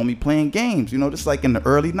know, homie playing games, you know, this is like in the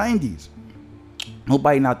early 90s.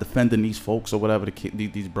 Nobody not defending these folks or whatever,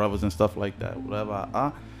 these brothers and stuff like that,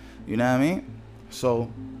 whatever, you know what I mean?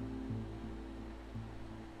 So,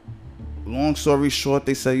 long story short,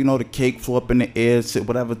 they said, you know, the cake flew up in the air,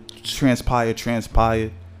 whatever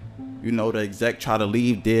transpired. You know, the exec tried to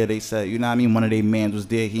leave there. They said, you know what I mean, one of their mans was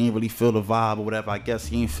there. He didn't really feel the vibe or whatever. I guess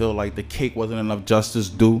he didn't feel like the cake wasn't enough justice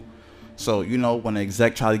due. So, you know, when the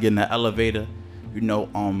exec tried to get in the elevator, you know,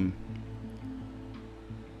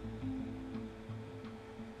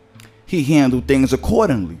 he handled things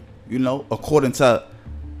accordingly, you know, according to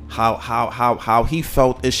how he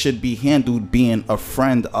felt it should be handled, being a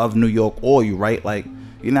friend of New York Oil, right? Like,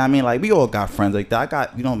 you know what I mean? Like, we all got friends like that. I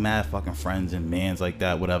got, you know, mad fucking friends and mans like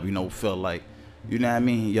that, whatever, you know, feel like, you know what I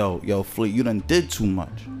mean? Yo, Fleet, you done did too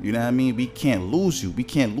much. You know what I mean? We can't lose you. We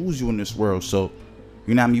can't lose you in this world. So,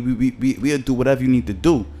 you know what I mean? We'll do whatever you need to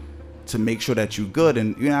do to make sure that you good.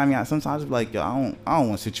 And you know what I mean? Sometimes it's like, yo, I don't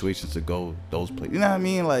want situations to go those places. You know what I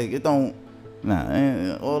mean? Like, it don't,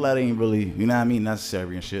 all that ain't really, you know what I mean,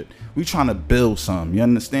 necessary and shit. We trying to build something, you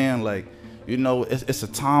understand? Like, you know, it's a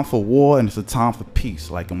time for war and it's a time for peace.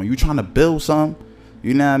 Like, and when you trying to build something,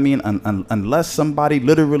 you know what I mean, unless somebody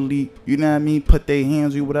literally, you know what I mean, put their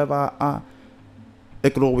hands on you, whatever,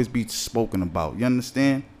 it could always be spoken about, you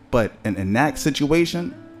understand? But in that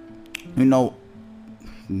situation, you know,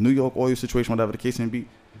 New York oil situation, whatever the case may be,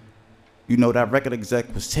 you know, that record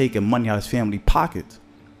exec was taking money out of his family pockets.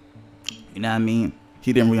 You know what I mean?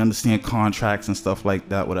 He didn't really understand contracts and stuff like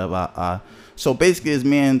that, whatever. So basically his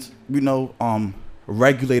man's, you know,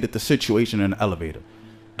 regulated the situation in the elevator.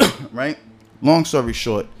 Right? Long story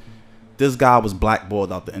short, this guy was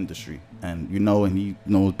blackballed out the industry. And, you know, and he, you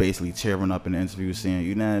know, was basically tearing up in the interview saying,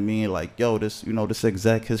 you know what I mean? Like, yo, this, you know, this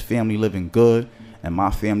exec, his family living good. And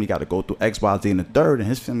my family got to go through X, Y, Z in the third. And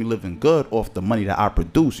his family living good off the money that I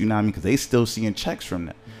produce. You know what I mean? Because they still seeing checks from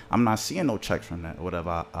that. I'm not seeing no checks from that or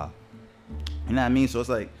whatever. You know what I mean? So it's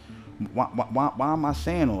like, why am I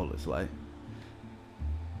saying all this? Like,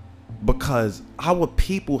 because our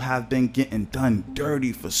people have been getting done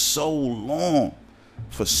dirty for so long.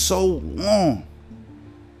 For so long.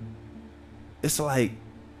 It's like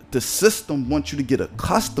the system wants you to get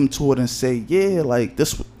accustomed to it and say, yeah, like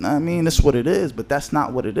this, I mean, this is what it is, but that's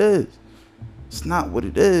not what it is. It's not what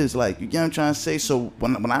it is. Like, you get what I'm trying to say? So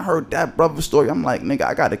when I heard that brother story, I'm like, nigga,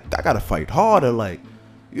 I gotta fight harder. Like,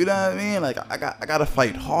 you know what I mean? Like, I gotta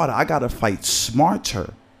fight harder. I gotta fight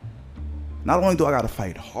smarter. Not only do I gotta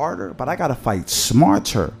fight harder, but I gotta fight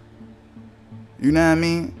smarter. You know what I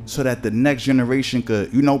mean? So that the next generation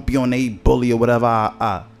could, you know, be on a bully or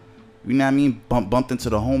whatever. You know what I mean? Bumped into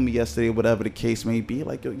the homie yesterday, whatever the case may be.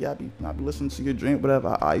 Like, yo, yeah, I be listening to your drink,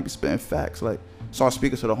 whatever. I be spitting facts. Like, start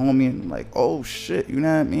speaking to the homie and like, oh shit, you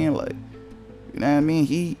know what I mean? Like, you know what I mean?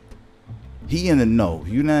 He in the know.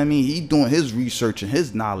 You know what I mean? He doing his research and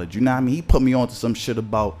his knowledge. You know what I mean? He put me onto some shit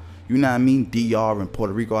about, you know what I mean, DR and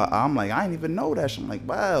Puerto Rico. I'm like, I didn't even know that shit. I'm like,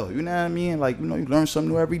 wow, you know what I mean? Like, you know, you learn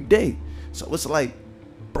something new every day. So it's like,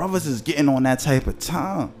 brothers is getting on that type of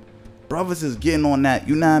time. Brothers is getting on that,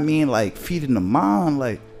 you know what I mean? Like, feeding the mind.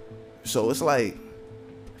 Like, so it's like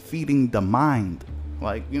feeding the mind.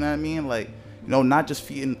 Like, you know what I mean? Like, you know, not just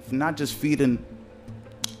feeding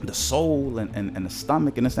the soul and the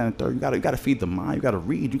stomach and this and the third. You gotta feed the mind. You gotta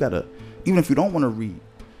read. You gotta, even if you don't want to read,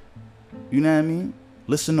 you know what I mean?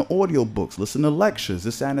 Listen to audiobooks, listen to lectures,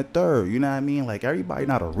 this and the third. You know what I mean? Like, everybody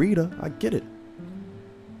not a reader. I get it.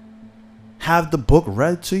 Have the book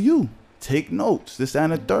read to you. Take notes, this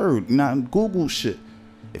and the third. You know, Google shit.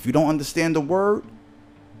 If you don't understand the word,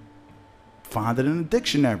 find it in a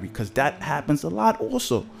dictionary, because that happens a lot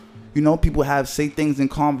also. You know, people say things in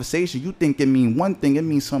conversation. You think it mean one thing, it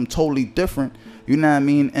means something totally different. You know what I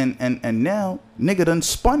mean? And now, nigga done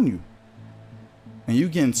spun you. And you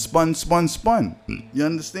getting spun. You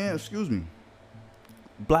understand? Excuse me.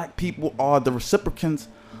 Black people are the recipients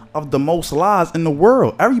of the most lies in the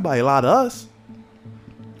world. Everybody lie to us.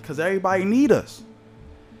 Because everybody need us.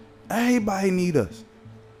 Everybody need us.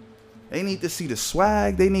 They need to see the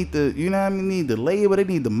swag. They need the, you know what I mean? They need the labor. They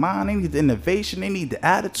need the mind. They need the innovation. They need the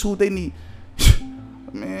attitude. They need,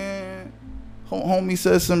 man. Homie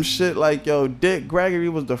says some shit like, yo, Dick Gregory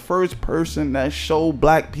was the first person that showed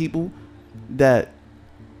black people that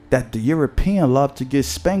the European love to get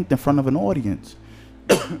spanked in front of an audience.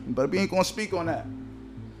 But we ain't gonna speak on that.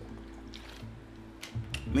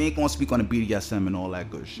 We ain't gonna speak on the BDSM and all that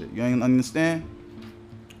good shit. You ain't understand?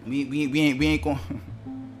 We ain't gonna.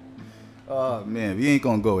 Oh man, we ain't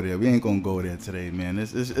gonna go there. We ain't gonna go there today, man.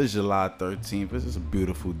 It's July 13th. This is a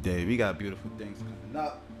beautiful day. We got beautiful things coming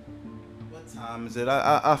up. What time is it?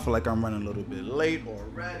 I feel like I'm running a little bit late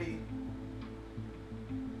already.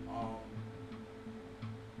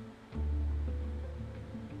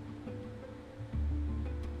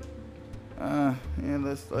 Yeah,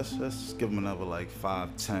 let's give them another like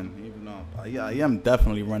 5-10. Even though I am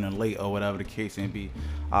definitely running late or whatever the case may be.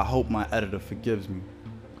 I hope my editor forgives me.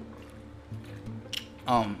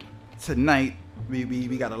 Tonight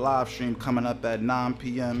we got a live stream coming up at 9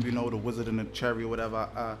 p.m. You know, the Wizard and the Cherry or whatever.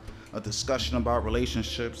 A discussion about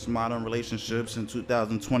relationships, modern relationships in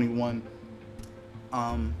 2021.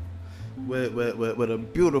 With a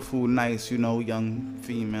beautiful, nice, you know, young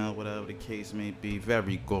female, whatever the case may be,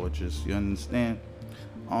 very gorgeous. You understand?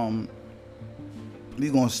 We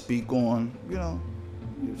gonna speak on, you know,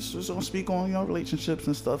 just gonna speak on, you know, relationships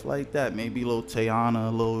and stuff like that. Maybe a little Tayana,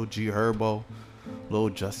 a little G Herbo, a little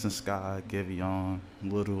Justin Scott, Giveon,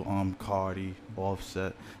 little Cardi,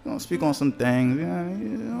 Offset. You know, speak on some things. You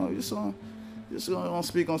know, just gonna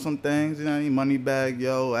speak on some things, you know what I mean? Moneybag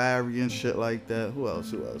Yo, Ari and shit like that. Who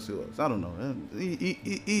else? I don't know.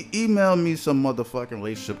 Email me some motherfucking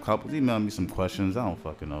relationship couples. Email me some questions. I don't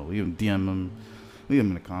fucking know. Even DM them. Leave them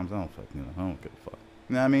in the comments. I don't fucking know. I don't give a fuck.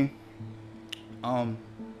 You know what I mean?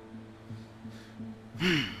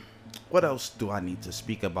 What else do I need to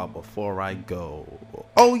speak about before I go?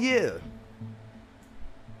 Oh yeah.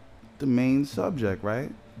 The main subject,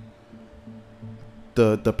 right?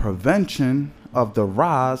 the prevention of the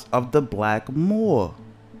rise of the black Moor.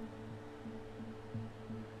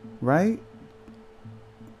 Right?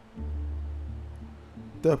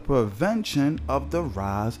 The prevention of the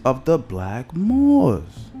rise of the black Moors.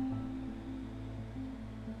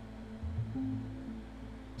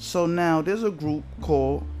 So now there's a group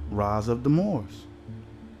called Rise of the Moors.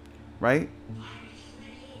 Right?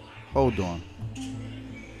 Hold on.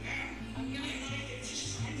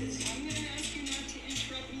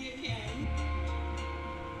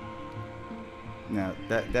 Now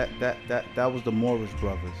that was the Moorish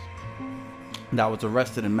brothers that was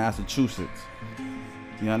arrested in Massachusetts.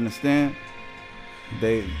 You understand?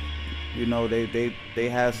 They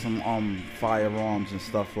had some firearms and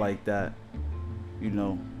stuff like that. You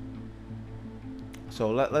know.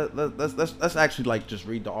 So let's actually like just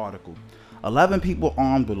read the article. 11 people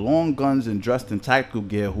armed with long guns and dressed in tactical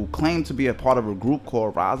gear who claimed to be a part of a group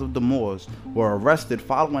called Rise of the Moors were arrested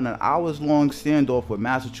following an hours-long standoff with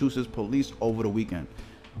Massachusetts police over the weekend.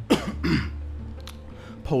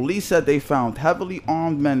 Police said they found heavily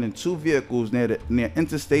armed men in 2 vehicles near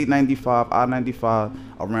Interstate 95, I-95,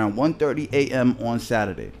 around 1:30 a.m. on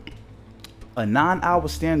Saturday. A 9-hour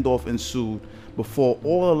standoff ensued before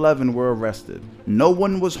all 11 were arrested. No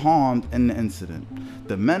one was harmed in the incident.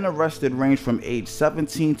 The men arrested ranged from age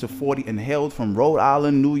 17 to 40 and hailed from Rhode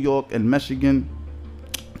Island, New York, and Michigan.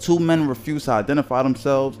 2 men refused to identify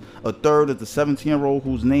themselves. A third is the 17-year-old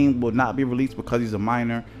whose name will not be released because he's a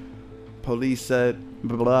minor. Police said,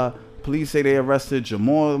 blah, blah, blah. Police say they arrested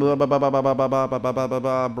Jamor,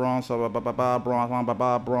 Bronx,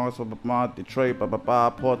 Detroit,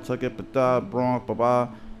 Pawtucket, Bronx,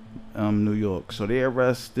 New York. So they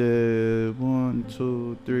arrested 1,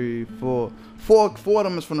 2, 3, 4. Four of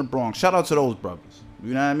them is from the Bronx. Shout out to those brothers.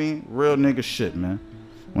 You know what I mean? Real nigga shit, man.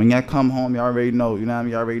 When y'all come home, y'all already know. You know what I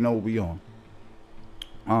mean? Y'all already know what we on.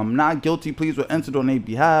 Not guilty pleas were entered on their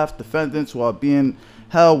behalf. Defendants who are being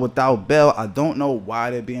held without bail. I don't know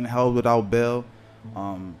why they're being held without bail.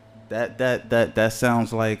 That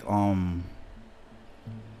sounds like a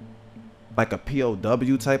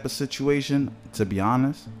POW type of situation, to be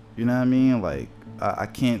honest. You know what I mean? Like I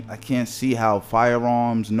can't see how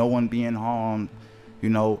firearms, no one being harmed, you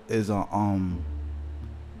know, is a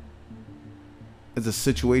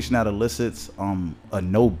situation that elicits a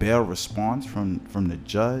no bail response from the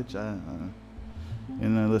judge. You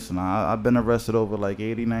know, listen, I've been arrested over like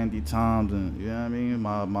 80, 90 times, and you know what I mean?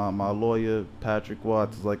 My lawyer, Patrick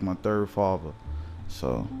Watts, is like my third father.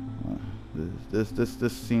 So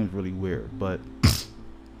this seems really weird, but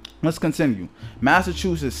let's continue.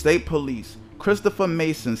 Massachusetts State Police Christopher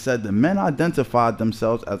Mason said the men identified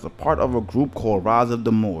themselves as a part of a group called Rise of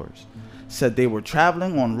the Moors. Said they were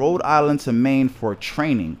traveling on Rhode Island to Maine for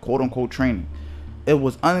training, quote unquote training. It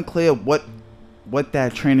was unclear what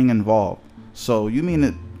that training involved. So you mean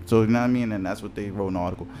it? So you know what I mean? And that's what they wrote in the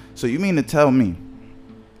article. So you mean to tell me,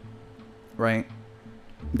 right,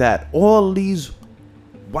 that all these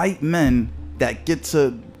white men that get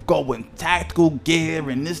to go in tactical gear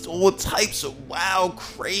and this all types of wild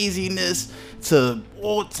craziness to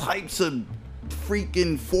all types of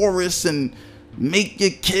freaking forests and make your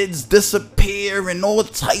kids disappear and all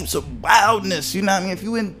types of wildness, you know what I mean? If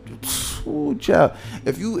you in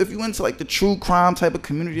if you into like the true crime type of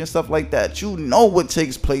community and stuff like that, you know what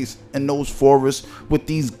takes place in those forests with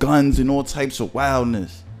these guns and all types of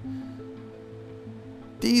wildness.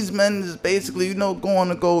 These men is basically, you know, going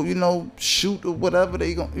to go, you know, shoot or whatever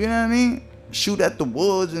they go, you know what I mean? Shoot at the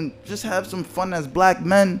woods and just have some fun as black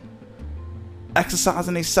men,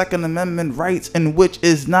 exercising their Second Amendment rights, in which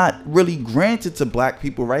is not really granted to black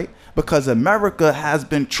people, right? Because America has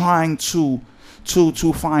been trying to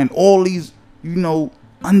find all these, you know,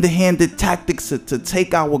 underhanded tactics to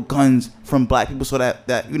take our guns from black people so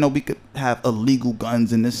that you know, we could have illegal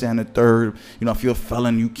guns and this and the third. You know, if you're a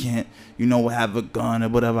felon, you can't, you know, have a gun or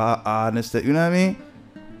whatever, this, that, you know what I mean?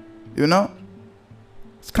 You know?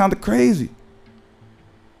 It's kind of crazy.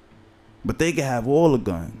 But they can have all the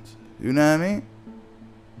guns. You know what I mean?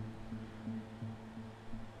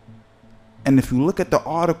 And if you look at the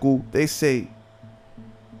article, they say,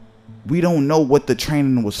 we don't know what the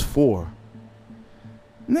training was for.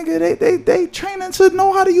 Nigga, they training to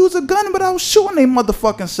know how to use a gun without shooting their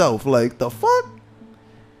motherfucking self. Like, the fuck?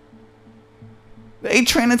 They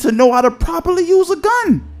training to know how to properly use a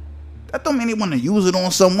gun. That don't mean they want to use it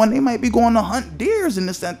on someone. They might be going to hunt deers in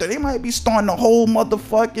the center. They might be starting a whole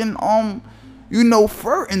motherfucking, you know,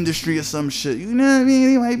 fur industry or some shit. You know what I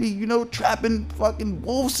mean? They might be, you know, trapping fucking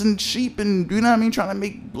wolves and sheep and, you know what I mean, trying to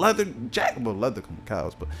make leather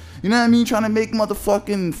cows, but you know what I mean, trying to make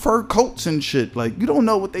motherfucking fur coats and shit. Like, you don't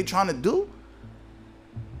know what they trying to do.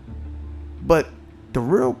 But the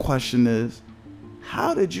real question is,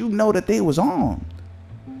 how did you know that they was armed?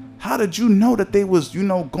 How did you know that they was, you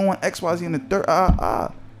know, going XYZ in the third?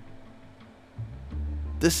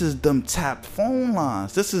 This is them tapped phone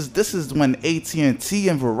lines. This is when AT&T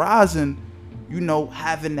and Verizon, you know,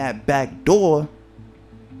 having that back door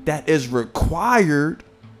that is required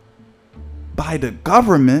by the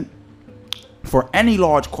government for any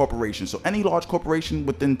large corporation. So any large corporation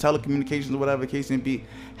within telecommunications or whatever the case may be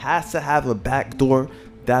has to have a back door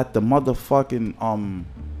that the motherfucking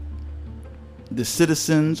the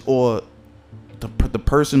citizens or the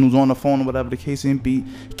person who's on the phone or whatever the case may be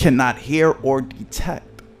cannot hear or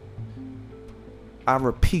detect. I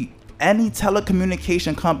repeat, any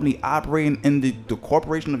telecommunication company operating in the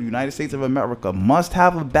Corporation of the United States of America must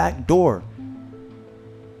have a back door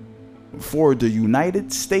for the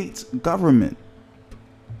United States government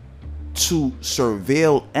to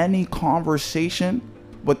surveil any conversation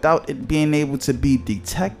without it being able to be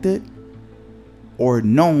detected or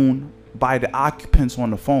known by the occupants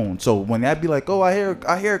on the phone. So when that be like, oh, I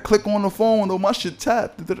hear a click on the phone, oh, my shit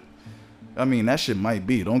tapped. I mean, that shit might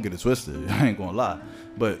be. Don't get it twisted. I ain't gonna lie.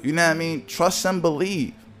 But you know what I mean? Trust and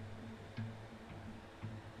believe.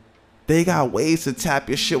 They got ways to tap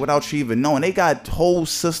your shit without you even knowing. They got whole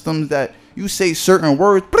systems that you say certain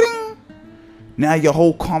words, bling, now your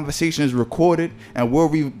whole conversation is recorded and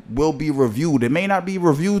will be reviewed. It may not be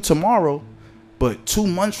reviewed tomorrow, but 2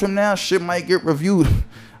 months from now, shit might get reviewed.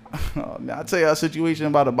 I'll tell you a situation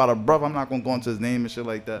about a brother. I'm not gonna go into his name and shit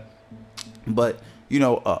like that. But you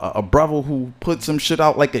know, a brother who put some shit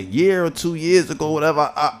out like a year or 2 years ago,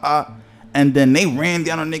 whatever, and then they ran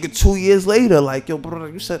down a nigga 2 years later, like, yo, bro,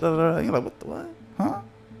 you said, you're like, what, huh?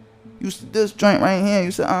 You said this joint right here,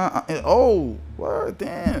 you said, oh, word,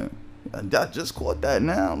 damn, I just caught that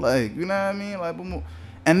now, like, you know what I mean, like,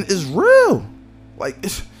 and it's real, like,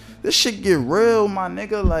 this shit get real, my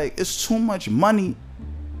nigga, like, it's too much money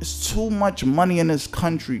in this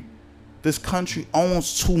country. This country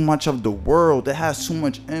owns too much of the world. It has too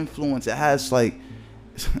much influence. It has like,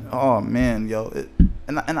 oh man, yo,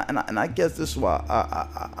 and I guess this is why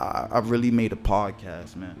I really made a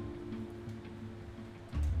podcast, man.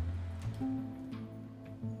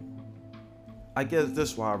 I guess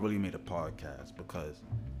this is why I really made a podcast, because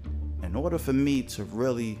in order for me to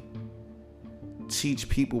really teach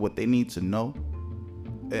people what they need to know,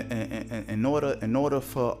 in order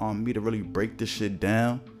for me to really break this shit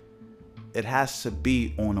down, it has to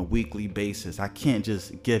be on a weekly basis. I can't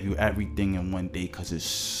just give you everything in one day because it's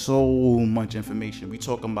so much information. We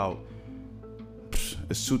talking about,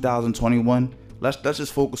 it's 2021. Let's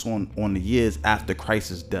just focus on the years after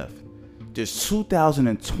Christ's death. There's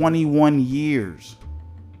 2021 years.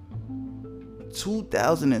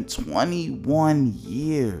 2021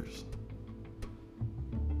 years.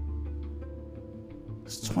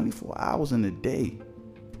 It's 24 hours in a day.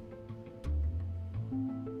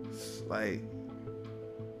 Like,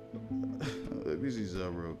 let me see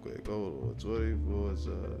something real quick. Hold on. 24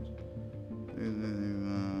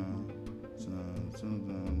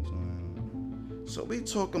 So we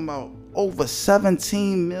talking about over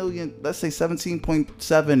 17 million, let's say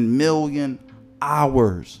 17.7 million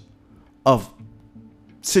hours of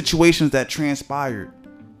situations that transpired.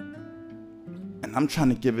 And I'm trying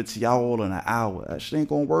to give it to y'all all in an hour. That shit ain't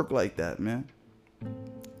gonna work like that, man.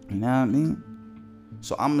 You know what I mean?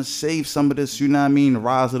 So I'm gonna save some of this, you know what I mean, the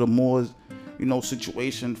rise of the Moors, you know,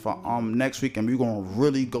 situation for next week, and we're gonna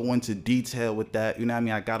really go into detail with that. You know what I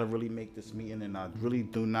mean? I gotta really make this meeting, and I really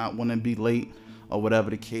do not want to be late or whatever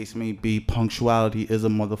the case may be. Punctuality is a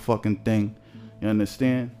motherfucking thing. You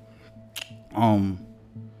understand?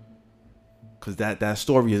 Cause that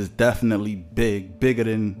story is definitely bigger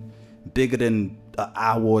than an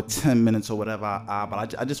hour or 10 minutes or whatever.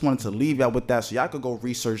 But I just wanted to leave y'all with that so y'all could go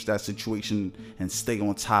research that situation and stay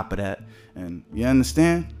on top of that. And you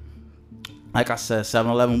understand? Like I said,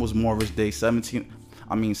 7/11 was Moorish Day.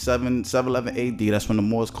 7/11 AD. That's when the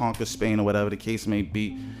Moors conquered Spain or whatever the case may be.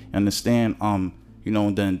 You understand? You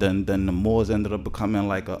know, then the Moors ended up becoming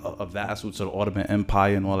like a vassal to the Ottoman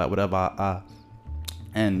Empire and all that, whatever.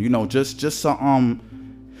 And you know, just so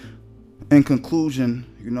in conclusion,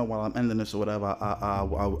 you know, while I'm ending this or whatever,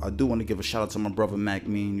 I do want to give a shout out to my brother Mac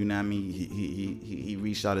Mean. You know what I mean? He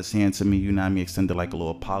reached out his hand to me. You know what I mean? Extended like a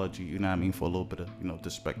little apology. You know what I mean? For a little bit of, you know,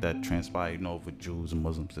 disrespect that transpired, you know, over Jews and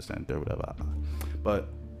Muslims, this and that, whatever. But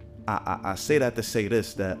I say that to say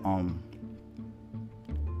this, that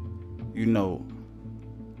you know,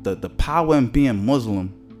 the power in being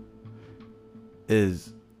Muslim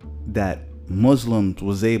is that Muslims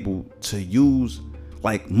was able to use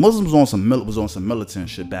like Muslims was on some militant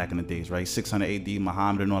shit back in the days, right? 600 AD,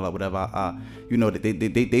 Muhammad and all that, whatever. You know,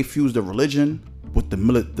 they fused the religion with the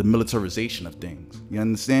militarization of things. You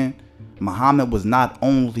understand? Muhammad was not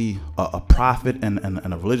only a prophet and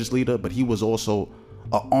a religious leader, but he was also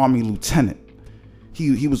an army lieutenant.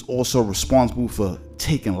 He was also responsible for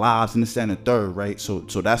taking lives in this and the third, right? So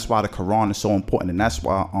that's why the Quran is so important, and that's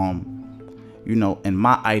why you know, in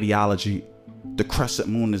my ideology, the crescent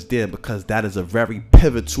moon is there because that is a very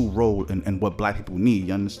pivotal role in what black people need.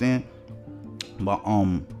 You understand? But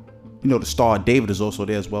you know, the Star of David is also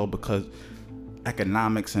there as well because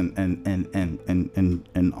economics and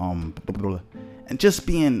just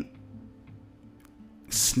being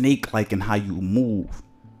snake-like in how you move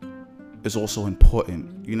is also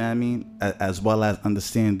important. You know what I mean? As well as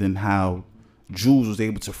understanding how Jews was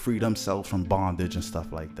able to free themselves from bondage and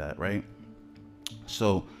stuff like that, right?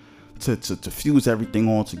 So to fuse everything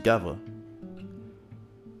all together,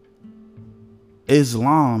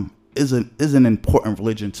 Islam is an important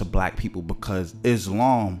religion to black people because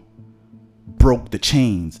Islam broke the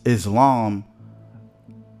chains. Islam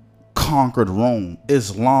conquered Rome.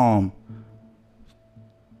 Islam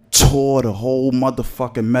tore the whole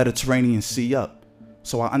motherfucking Mediterranean Sea up.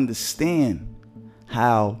 So I understand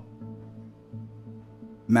how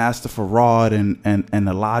Master Farad and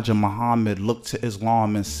Elijah Muhammad looked to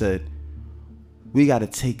Islam and said, we got to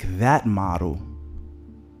take that model,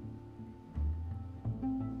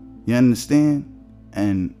 you understand,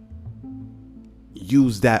 and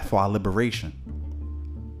use that for our liberation.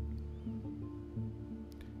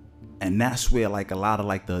 And that's where like a lot of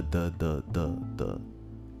like the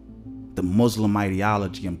Muslim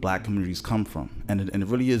ideology in black communities come from, and it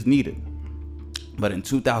really is needed. But in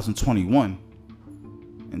 2021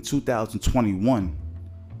 in 2021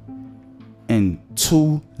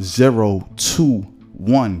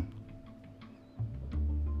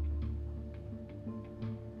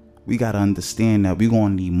 we got to understand that we're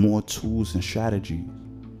going to need more tools and strategies,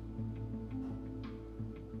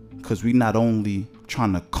 because we not only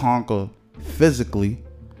trying to conquer physically,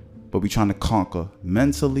 but we trying to conquer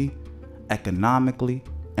mentally, economically,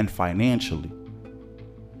 and financially.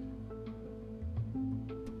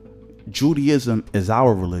 Judaism is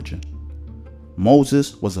our religion.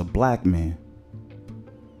 Moses was a black man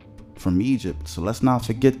from Egypt, so let's not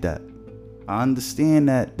forget that. I understand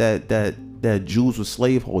that Jews were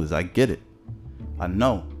slaveholders. I get it. I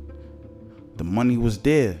know. The money was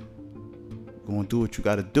there. You're gonna do what you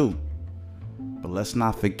gotta do. But let's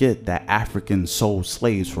not forget that Africans sold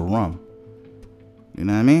slaves for rum. You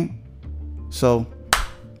know what I mean? So,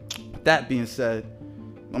 that being said,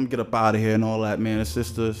 I'm gonna get up out of here and all that, man. It's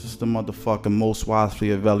just the motherfucking Most Wise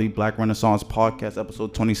Fliavelli Black Renaissance Podcast,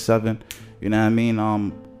 episode 27. You know what I mean?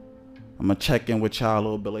 I'm gonna check in with y'all a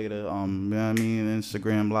little bit later. You know what I mean?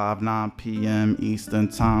 Instagram Live, 9 p.m. Eastern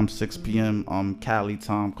Time, 6 p.m. Cali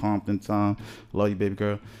time, Compton time. Love you, baby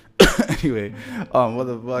girl. Anyway,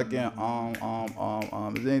 motherfucking,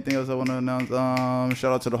 is there anything else I want to announce?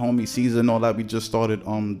 Shout out to the homie Caesar and all that. We just started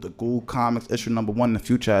the Ghoul Comics issue number 1. The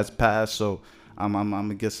future has passed, so I'm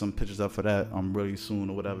gonna get some pictures up for that really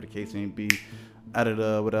soon, or whatever the case may be.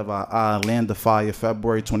 Editor, whatever. Land of Fire,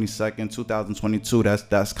 February 22nd, 2022.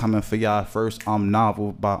 That's coming for y'all. First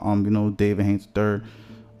novel by David Haynes III,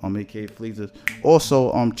 aka Fleezes.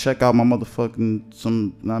 Also check out my motherfucking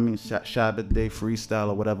Shabbat Day freestyle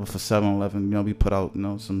or whatever for 7-Eleven. We put out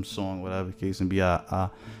some song, whatever the case and be. You know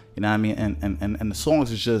what I mean? And the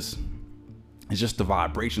songs is just. It's just the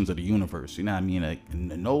vibrations of the universe, you know what I mean? Like,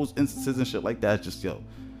 in those instances and shit like that, it's just,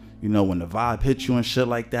 when the vibe hits you and shit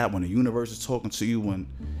like that, when the universe is talking to you, when,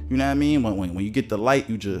 you know what I mean? When you get the light,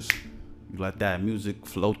 you let that music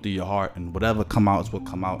flow through your heart, and whatever come out is what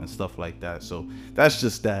come out and stuff like that. So that's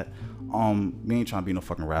just that. We ain't trying to be no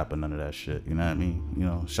fucking rapper, none of that shit, you know what I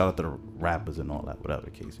mean? Shout out to the rappers and all that, whatever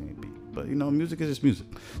the case may be. But, music is just music.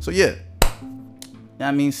 So yeah,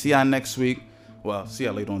 I mean, see y'all next week. Well, see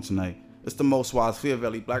y'all later on tonight. It's the Most Wise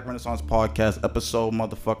Fliavelli Black Renaissance Podcast, episode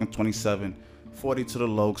motherfucking 27. 40 to the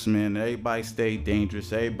Lokes, man. Everybody stay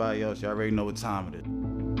dangerous. Everybody else, y'all already know what time it is.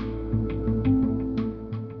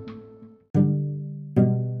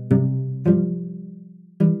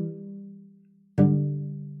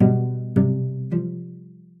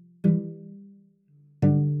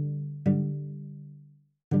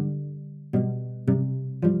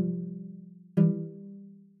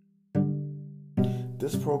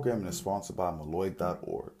 This program is sponsored by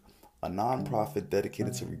Malloy.org, a non-profit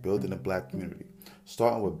dedicated to rebuilding the black community,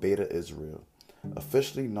 starting with Beta Israel,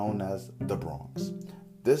 officially known as the Bronx.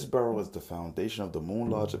 This borough is the foundation of the Moon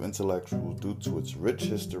Lodge of Intellectuals due to its rich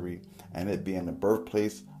history and it being the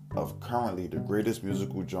birthplace of currently the greatest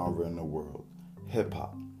musical genre in the world,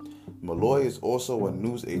 hip-hop. Malloy is also a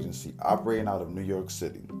news agency operating out of New York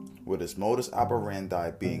City, with its modus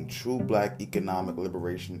operandi being true black economic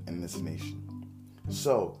liberation in this nation.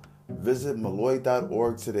 So, visit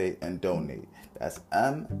Malloy.org today and donate. That's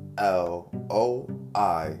MLOI.org.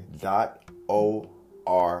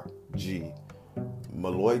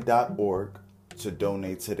 Malloy.org to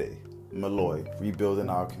donate today. Malloy, rebuilding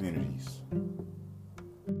our communities.